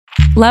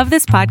Love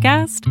this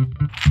podcast?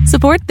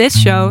 Support this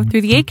show through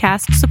the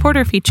Acast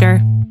supporter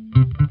feature.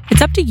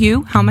 It's up to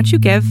you how much you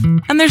give,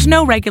 and there's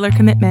no regular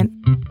commitment.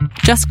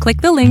 Just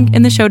click the link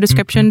in the show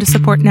description to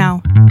support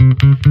now.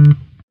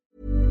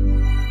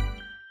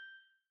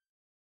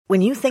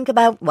 When you think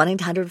about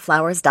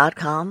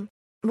 1-800-Flowers.com,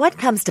 what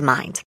comes to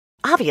mind?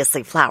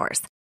 Obviously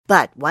flowers.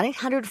 But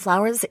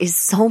 1-800-Flowers is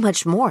so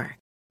much more.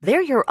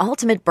 They're your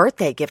ultimate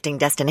birthday gifting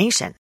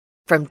destination.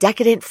 From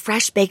decadent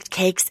fresh-baked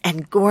cakes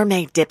and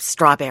gourmet dipped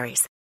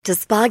strawberries to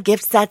spa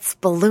gift sets,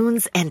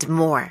 balloons, and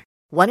more,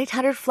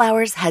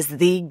 1-800-Flowers has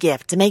the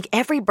gift to make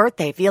every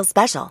birthday feel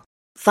special.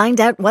 Find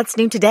out what's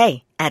new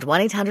today at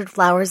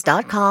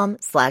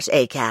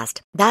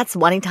 1-800-Flowers.com/ACAST. That's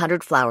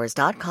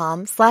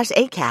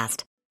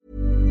 1-800-Flowers.com/ACAST.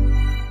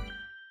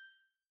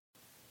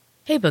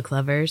 Hey, book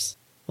lovers.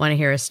 Want to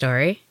hear a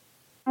story?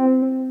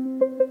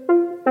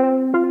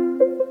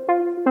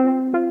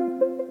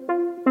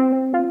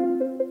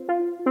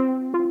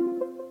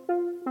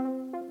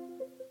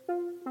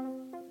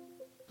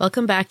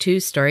 Welcome back to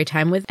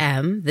Storytime with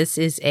Em. This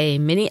is a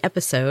mini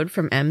episode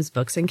from Em's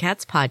Books and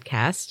Cats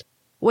podcast,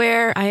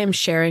 where I am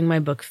sharing my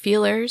book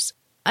Feelers,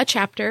 a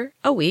chapter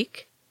a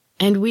week,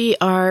 and we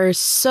are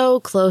so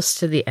close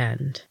to the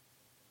end.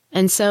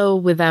 And so,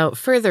 without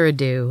further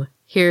ado,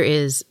 here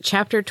is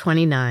chapter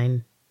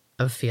 29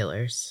 of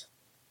Feelers.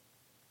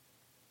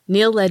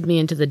 Neil led me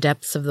into the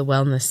depths of the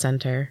wellness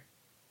center.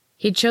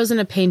 He'd chosen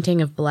a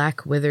painting of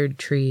black, withered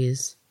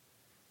trees.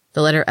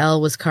 The letter L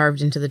was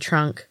carved into the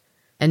trunk,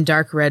 and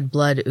dark red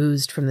blood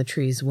oozed from the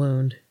tree's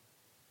wound.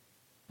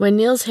 When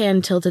Neil's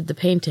hand tilted the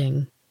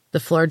painting, the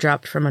floor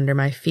dropped from under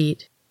my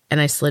feet, and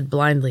I slid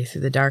blindly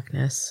through the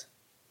darkness.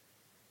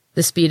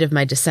 The speed of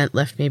my descent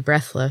left me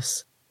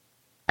breathless.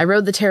 I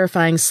rode the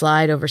terrifying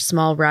slide over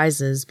small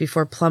rises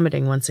before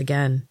plummeting once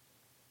again.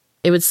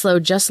 It would slow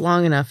just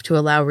long enough to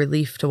allow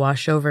relief to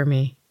wash over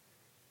me.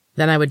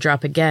 Then I would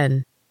drop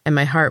again, and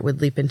my heart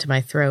would leap into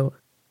my throat.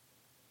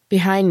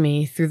 Behind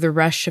me, through the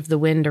rush of the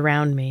wind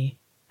around me,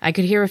 I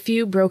could hear a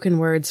few broken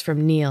words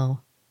from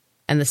Neil,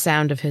 and the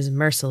sound of his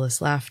merciless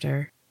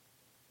laughter.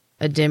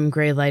 A dim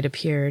gray light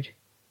appeared.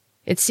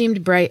 It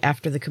seemed bright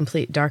after the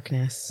complete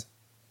darkness.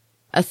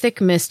 A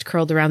thick mist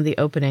curled around the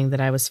opening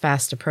that I was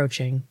fast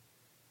approaching.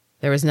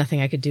 There was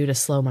nothing I could do to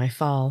slow my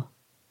fall.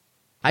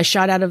 I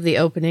shot out of the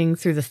opening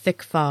through the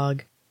thick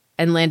fog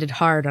and landed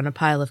hard on a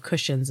pile of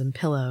cushions and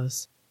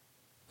pillows.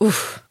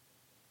 Oof!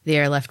 The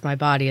air left my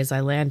body as I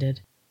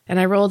landed,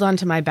 and I rolled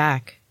onto my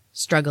back,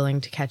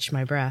 struggling to catch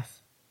my breath.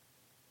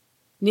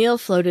 Neil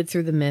floated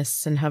through the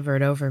mists and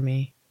hovered over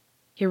me.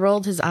 He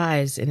rolled his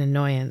eyes in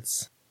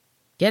annoyance.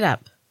 "Get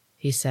up,"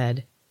 he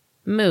said.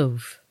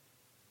 "Move."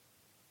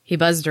 He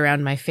buzzed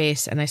around my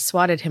face, and I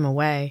swatted him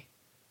away.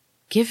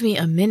 "Give me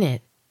a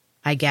minute,"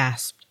 I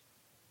gasped.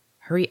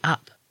 "Hurry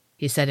up,"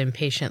 he said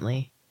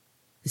impatiently.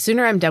 "The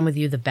sooner I'm done with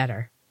you, the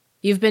better.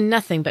 You've been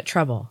nothing but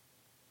trouble."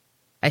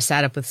 I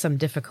sat up with some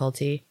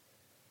difficulty.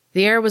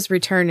 The air was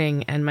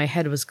returning, and my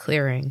head was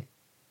clearing.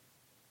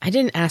 "I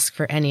didn't ask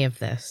for any of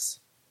this,"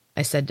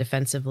 I said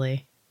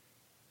defensively.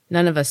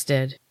 "None of us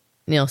did,"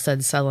 Neil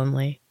said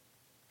sullenly.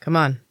 "Come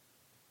on."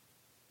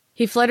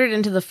 He fluttered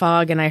into the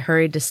fog, and I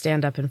hurried to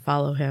stand up and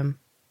follow him.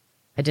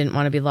 I didn't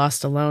want to be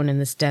lost alone in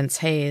this dense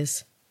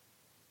haze.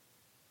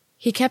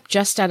 He kept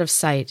just out of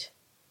sight.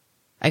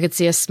 I could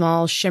see a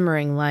small,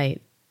 shimmering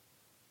light,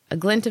 a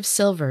glint of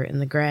silver in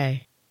the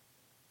gray.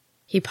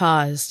 He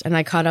paused, and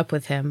I caught up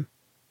with him.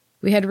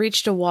 We had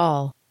reached a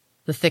wall.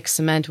 The thick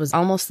cement was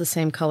almost the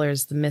same color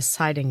as the mists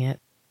hiding it.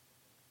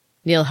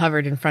 Neil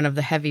hovered in front of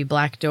the heavy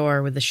black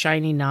door with the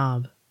shiny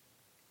knob.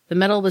 The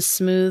metal was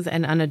smooth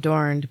and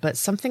unadorned, but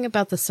something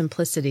about the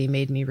simplicity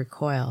made me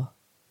recoil.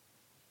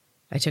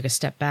 I took a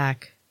step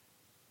back.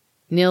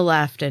 Neil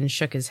laughed and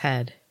shook his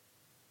head.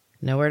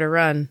 "Nowhere to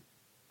run,"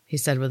 he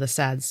said with a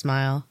sad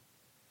smile.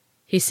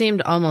 He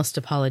seemed almost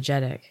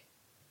apologetic.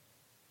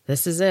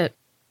 "This is it.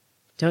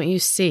 Don't you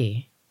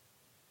see?"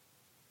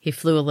 He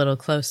flew a little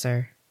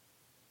closer.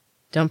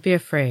 "Don't be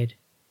afraid.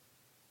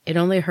 It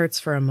only hurts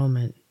for a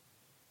moment."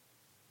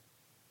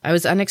 I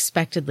was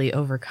unexpectedly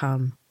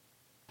overcome.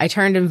 I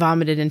turned and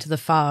vomited into the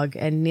fog,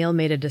 and Neil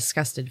made a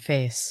disgusted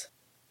face.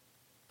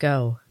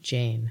 "Go,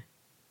 Jane.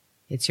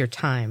 It's your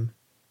time."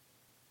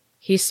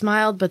 He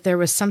smiled, but there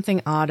was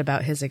something odd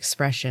about his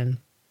expression.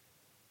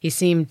 He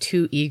seemed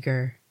too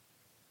eager.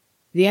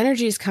 The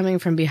energies coming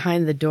from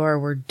behind the door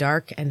were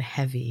dark and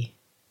heavy.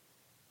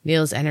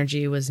 Neil's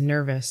energy was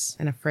nervous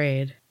and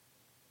afraid.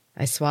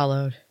 I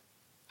swallowed.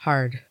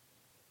 Hard.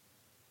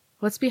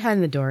 "What's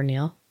behind the door,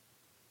 Neil?"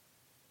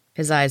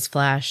 His eyes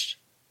flashed.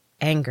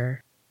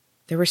 Anger.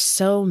 There were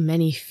so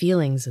many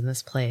feelings in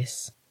this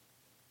place.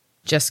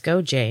 "Just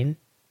go, Jane,"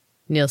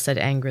 Neil said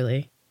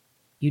angrily.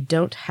 "You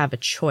don't have a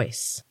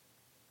choice."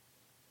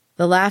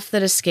 The laugh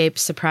that escaped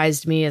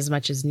surprised me as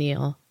much as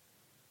Neil.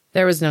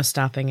 There was no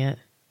stopping it.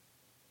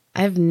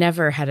 "I've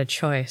never had a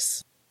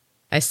choice,"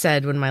 I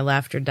said when my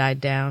laughter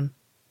died down.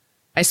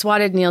 I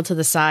swatted Neil to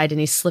the side,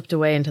 and he slipped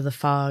away into the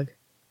fog.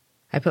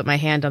 I put my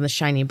hand on the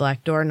shiny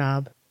black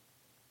doorknob.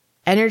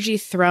 Energy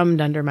thrummed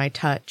under my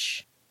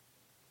touch.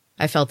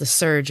 I felt a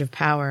surge of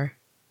power.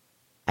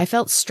 I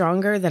felt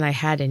stronger than I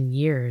had in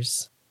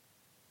years.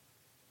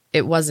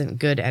 It wasn't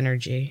good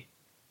energy.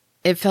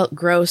 It felt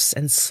gross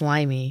and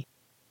slimy,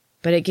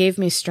 but it gave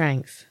me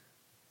strength.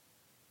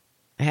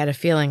 I had a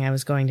feeling I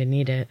was going to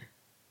need it.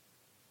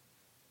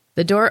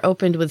 The door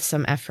opened with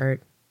some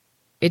effort.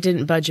 It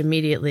didn't budge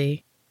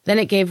immediately. Then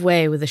it gave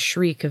way with a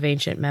shriek of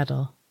ancient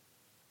metal.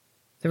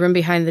 The room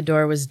behind the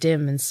door was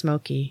dim and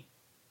smoky.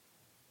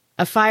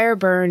 A fire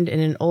burned in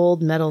an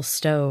old metal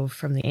stove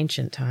from the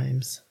ancient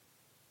times.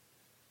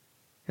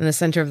 In the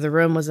center of the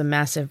room was a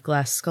massive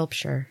glass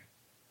sculpture.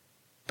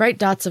 Bright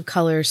dots of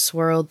color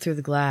swirled through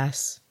the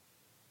glass.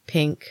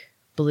 Pink,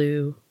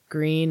 blue,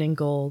 green, and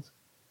gold.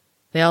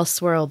 They all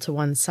swirled to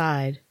one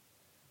side.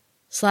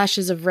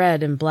 Slashes of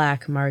red and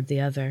black marred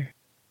the other.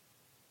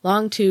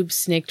 Long tubes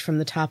snaked from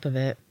the top of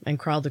it and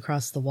crawled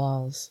across the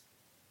walls.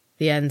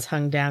 The ends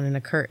hung down in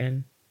a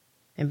curtain,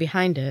 and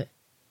behind it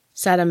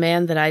sat a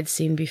man that I'd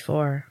seen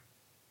before.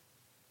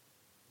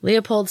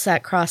 Leopold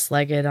sat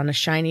cross-legged on a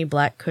shiny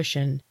black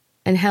cushion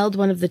and held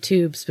one of the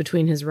tubes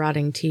between his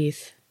rotting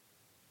teeth.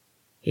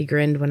 He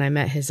grinned when I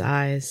met his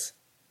eyes.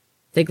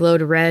 They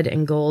glowed red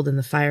and gold in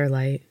the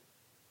firelight.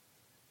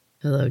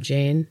 "Hello,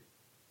 Jane.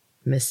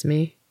 Miss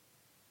me?"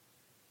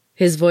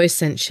 His voice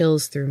sent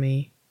chills through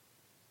me.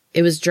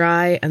 It was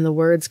dry, and the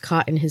words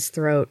caught in his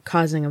throat,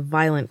 causing a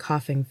violent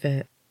coughing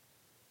fit.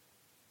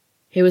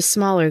 He was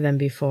smaller than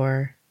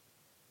before,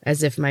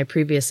 as if my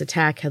previous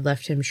attack had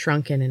left him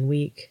shrunken and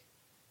weak.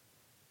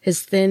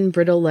 His thin,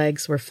 brittle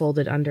legs were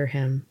folded under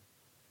him.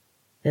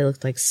 They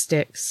looked like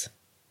sticks.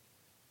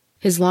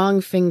 His long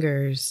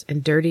fingers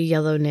and dirty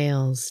yellow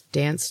nails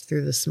danced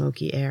through the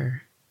smoky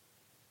air.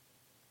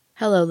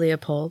 "Hello,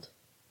 Leopold.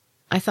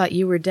 I thought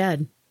you were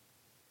dead."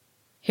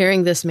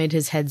 Hearing this made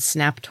his head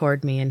snap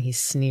toward me, and he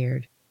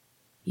sneered.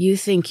 "You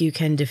think you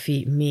can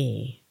defeat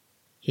me,"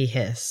 he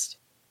hissed,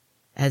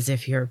 "as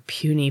if your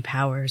puny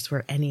powers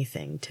were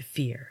anything to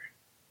fear."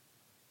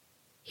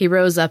 He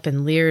rose up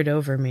and leered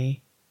over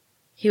me.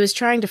 He was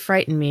trying to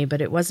frighten me,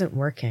 but it wasn't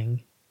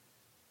working.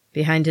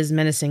 Behind his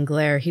menacing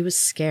glare, he was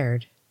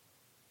scared.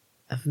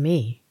 Of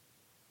me.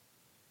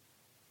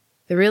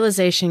 The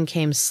realization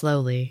came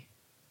slowly.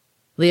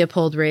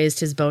 Leopold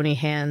raised his bony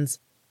hands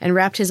and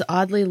wrapped his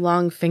oddly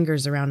long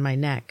fingers around my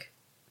neck.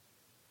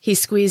 He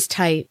squeezed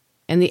tight,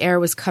 and the air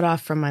was cut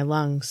off from my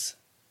lungs.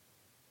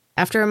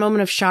 After a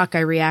moment of shock,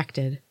 I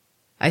reacted.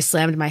 I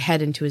slammed my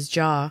head into his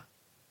jaw.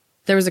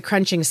 There was a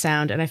crunching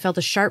sound, and I felt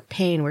a sharp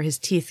pain where his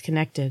teeth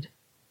connected.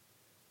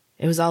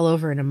 It was all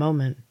over in a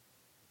moment.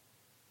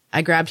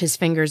 I grabbed his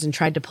fingers and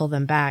tried to pull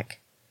them back.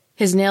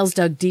 His nails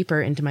dug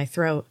deeper into my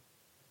throat.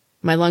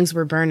 My lungs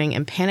were burning,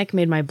 and panic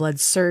made my blood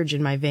surge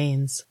in my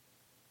veins.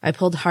 I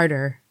pulled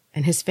harder,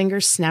 and his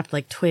fingers snapped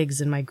like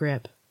twigs in my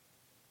grip.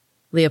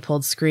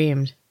 Leopold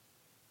screamed.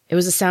 It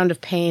was a sound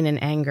of pain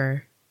and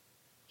anger.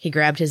 He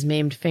grabbed his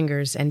maimed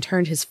fingers and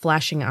turned his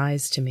flashing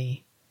eyes to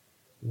me.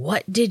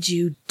 "What did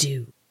you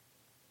do?"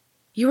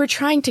 "You were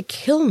trying to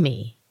kill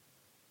me."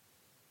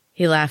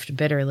 He laughed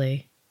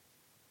bitterly.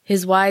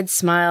 His wide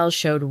smile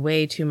showed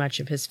way too much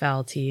of his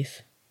foul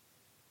teeth.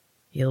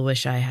 "You'll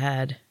wish I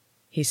had,"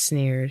 he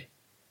sneered.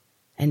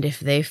 "And if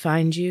they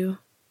find you,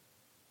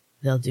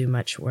 they'll do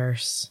much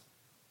worse."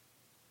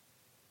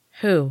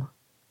 "Who?"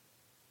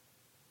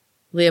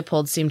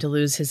 Leopold seemed to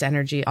lose his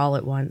energy all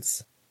at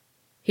once.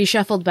 He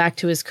shuffled back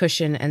to his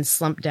cushion and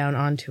slumped down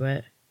onto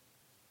it.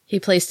 He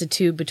placed a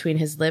tube between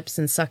his lips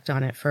and sucked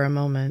on it for a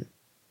moment.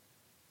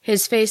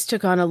 His face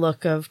took on a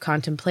look of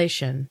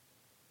contemplation,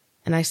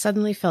 and I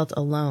suddenly felt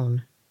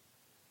alone,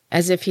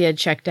 as if he had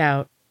checked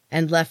out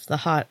and left the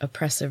hot,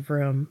 oppressive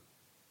room.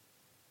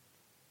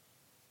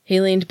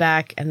 He leaned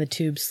back, and the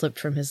tube slipped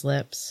from his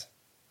lips.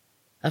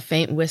 A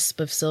faint wisp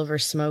of silver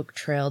smoke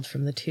trailed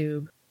from the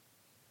tube.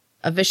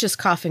 A vicious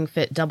coughing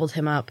fit doubled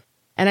him up,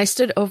 and I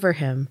stood over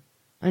him,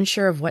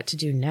 unsure of what to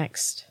do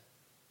next.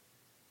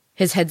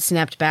 His head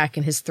snapped back,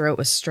 and his throat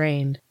was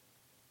strained.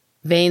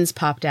 Veins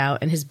popped out,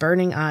 and his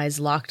burning eyes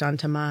locked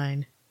onto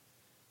mine.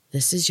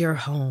 "This is your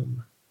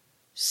home.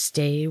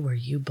 Stay where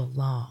you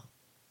belong."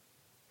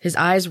 His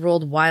eyes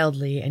rolled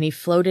wildly, and he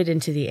floated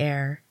into the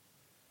air.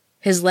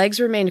 His legs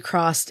remained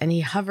crossed, and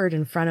he hovered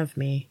in front of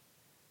me.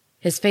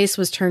 His face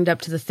was turned up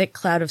to the thick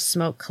cloud of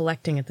smoke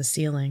collecting at the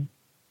ceiling.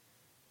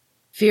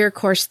 Fear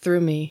coursed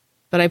through me,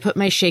 but I put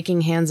my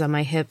shaking hands on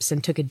my hips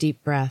and took a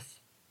deep breath.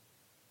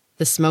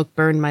 The smoke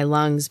burned my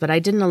lungs, but I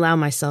didn't allow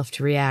myself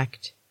to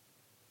react.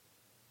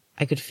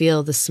 I could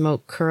feel the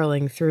smoke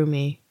curling through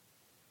me.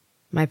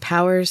 My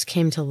powers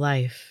came to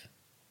life.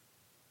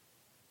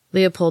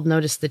 Leopold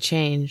noticed the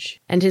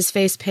change, and his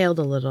face paled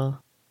a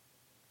little.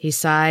 He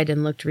sighed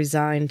and looked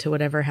resigned to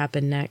whatever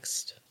happened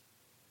next.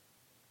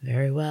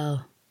 "Very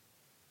well.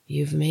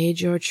 You've made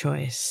your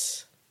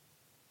choice."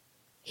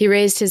 He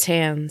raised his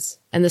hands,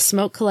 and the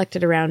smoke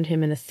collected around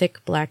him in a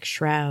thick black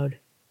shroud.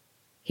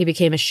 He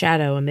became a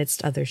shadow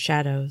amidst other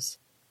shadows,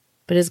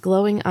 but his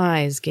glowing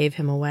eyes gave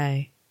him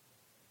away.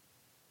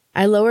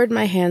 I lowered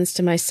my hands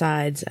to my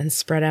sides and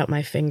spread out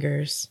my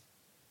fingers.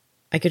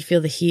 I could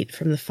feel the heat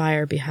from the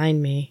fire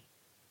behind me.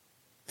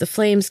 The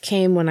flames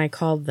came when I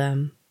called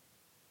them.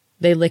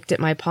 They licked at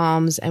my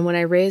palms, and when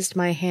I raised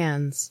my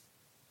hands,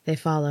 they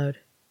followed.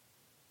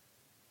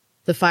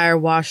 The fire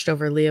washed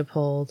over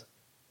Leopold.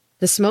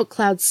 The smoke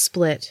clouds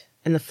split,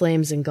 and the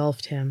flames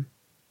engulfed him.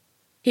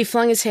 He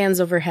flung his hands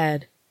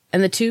overhead,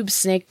 and the tubes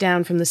snaked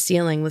down from the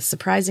ceiling with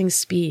surprising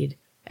speed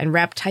and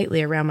wrapped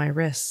tightly around my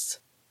wrists.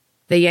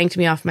 They yanked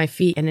me off my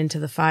feet and into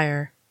the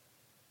fire.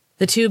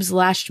 The tubes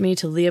lashed me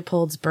to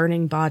Leopold's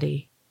burning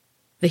body.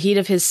 The heat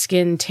of his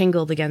skin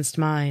tingled against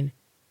mine,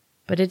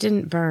 but it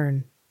didn't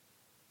burn.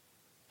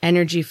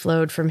 Energy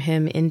flowed from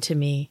him into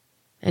me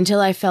until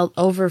I felt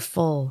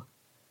overfull,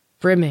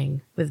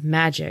 brimming with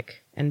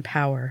magic and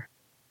power.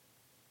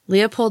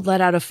 Leopold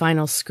let out a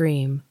final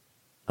scream,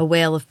 a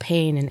wail of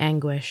pain and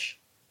anguish.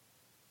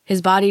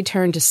 His body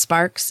turned to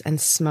sparks and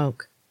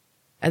smoke,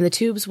 and the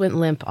tubes went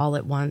limp all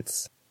at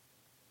once.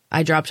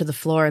 I dropped to the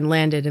floor and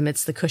landed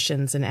amidst the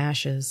cushions and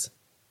ashes.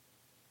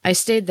 I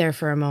stayed there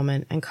for a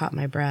moment and caught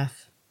my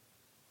breath.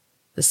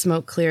 The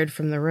smoke cleared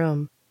from the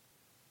room.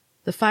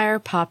 The fire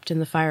popped in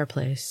the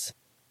fireplace.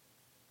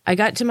 I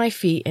got to my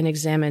feet and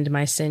examined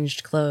my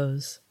singed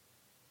clothes.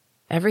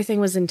 Everything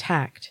was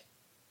intact.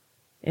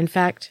 In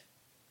fact,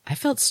 I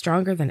felt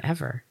stronger than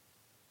ever.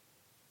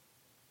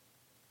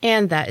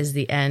 And that is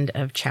the end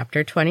of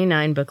Chapter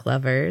 29, book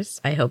lovers.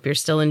 I hope you're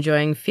still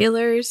enjoying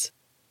Feelers.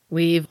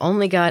 We've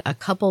only got a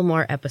couple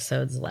more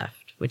episodes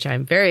left, which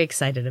I'm very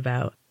excited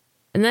about.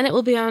 And then it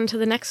will be on to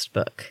the next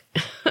book.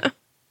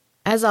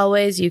 As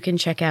always, you can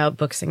check out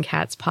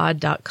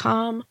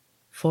booksandcatspod.com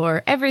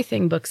for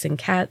everything Books and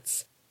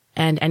Cats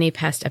and any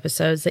past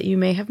episodes that you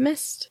may have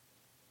missed.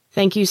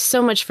 Thank you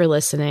so much for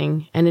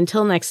listening, and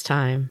until next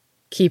time,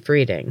 keep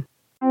reading.